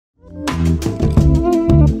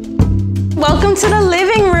welcome to the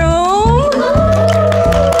living room.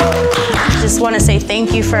 I just want to say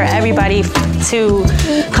thank you for everybody to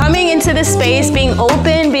coming into this space, being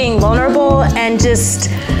open, being vulnerable, and just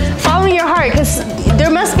following your heart, because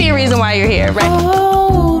there must be a reason why you're here, right?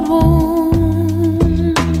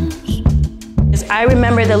 I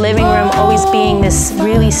remember the living room always being this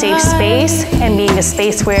really safe space and being a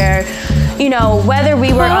space where, you know, whether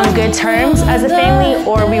we were on good terms as a family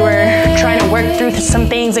or we were trying to work through some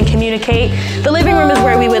things and communicate, the living room is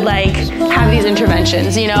where we would like have these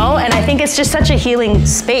interventions, you know? And I think it's just such a healing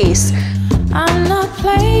space. I'm not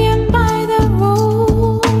playing by